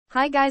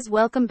Hi guys,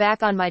 welcome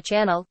back on my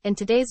channel. In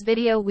today's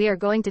video we are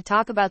going to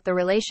talk about the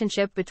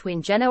relationship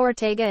between Jenna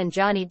Ortega and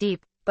Johnny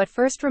Depp, but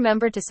first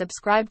remember to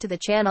subscribe to the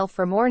channel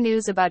for more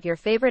news about your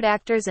favorite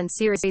actors and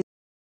series.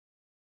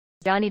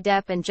 Johnny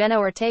Depp and Jenna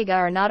Ortega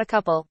are not a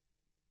couple.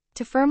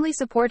 To firmly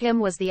support him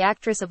was the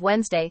actress of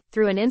Wednesday,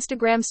 through an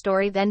Instagram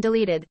story then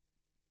deleted.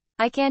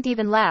 I can't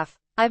even laugh.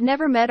 I've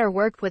never met or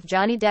worked with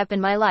Johnny Depp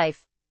in my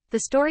life.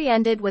 The story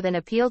ended with an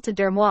appeal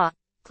to moi.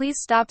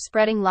 Please stop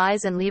spreading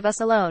lies and leave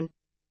us alone.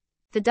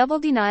 The double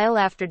denial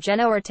after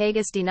Jenna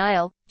Ortega's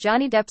denial,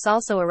 Johnny Depp's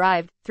also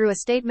arrived, through a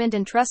statement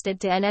entrusted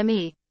to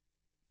NME.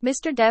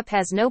 Mr. Depp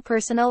has no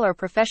personal or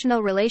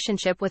professional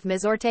relationship with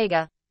Ms.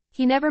 Ortega.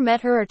 He never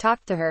met her or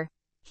talked to her.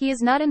 He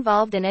is not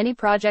involved in any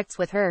projects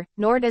with her,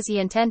 nor does he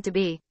intend to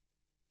be.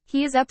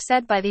 He is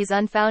upset by these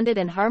unfounded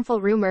and harmful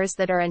rumors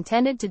that are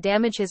intended to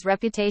damage his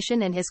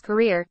reputation and his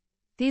career.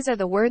 These are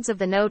the words of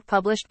the note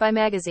published by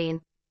magazine.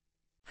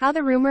 How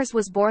the rumors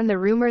was born. The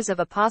rumors of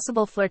a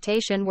possible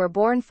flirtation were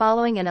born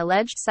following an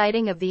alleged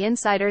sighting of the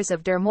insiders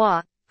of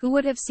moi, who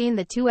would have seen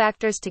the two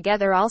actors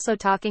together also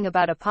talking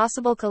about a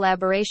possible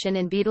collaboration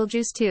in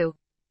Beetlejuice 2.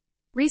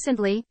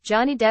 Recently,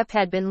 Johnny Depp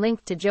had been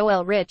linked to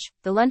Joel Rich,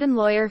 the London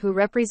lawyer who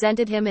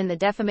represented him in the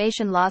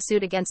defamation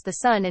lawsuit against The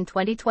Sun in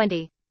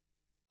 2020.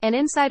 An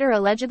insider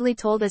allegedly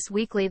told Us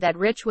Weekly that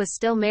Rich was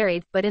still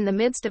married, but in the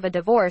midst of a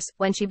divorce,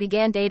 when she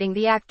began dating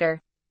the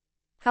actor.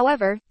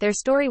 However, their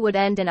story would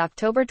end in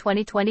October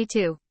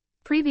 2022.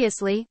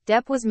 Previously,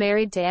 Depp was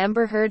married to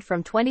Amber Heard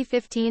from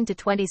 2015 to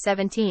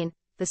 2017.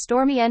 The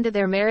stormy end of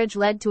their marriage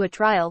led to a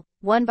trial,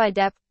 won by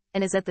Depp,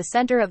 and is at the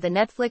center of the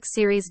Netflix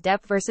series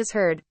Depp vs.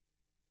 Heard.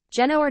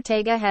 Jenna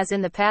Ortega has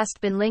in the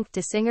past been linked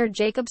to singer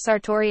Jacob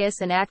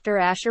Sartorius and actor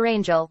Asher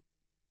Angel.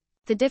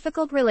 The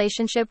difficult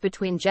relationship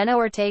between Jenna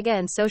Ortega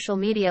and social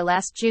media.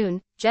 Last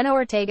June, Jenna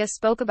Ortega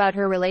spoke about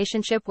her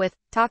relationship with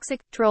toxic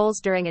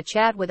trolls during a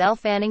chat with Elle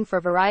Fanning for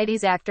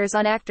Variety's Actors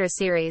on Actors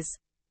series.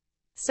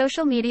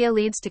 Social media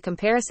leads to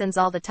comparisons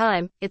all the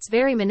time, it's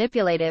very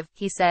manipulative,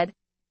 he said.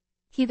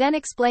 He then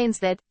explains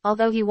that,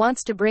 although he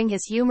wants to bring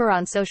his humor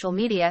on social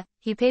media,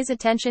 he pays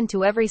attention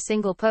to every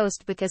single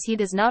post because he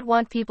does not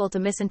want people to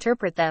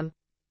misinterpret them.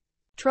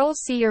 Trolls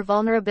see your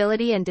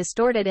vulnerability and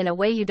distort it in a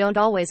way you don't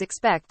always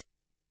expect.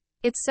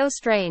 It's so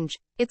strange.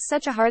 It's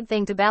such a hard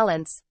thing to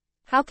balance.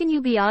 How can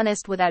you be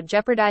honest without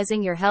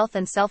jeopardizing your health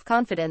and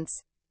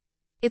self-confidence?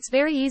 It's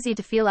very easy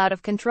to feel out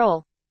of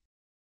control.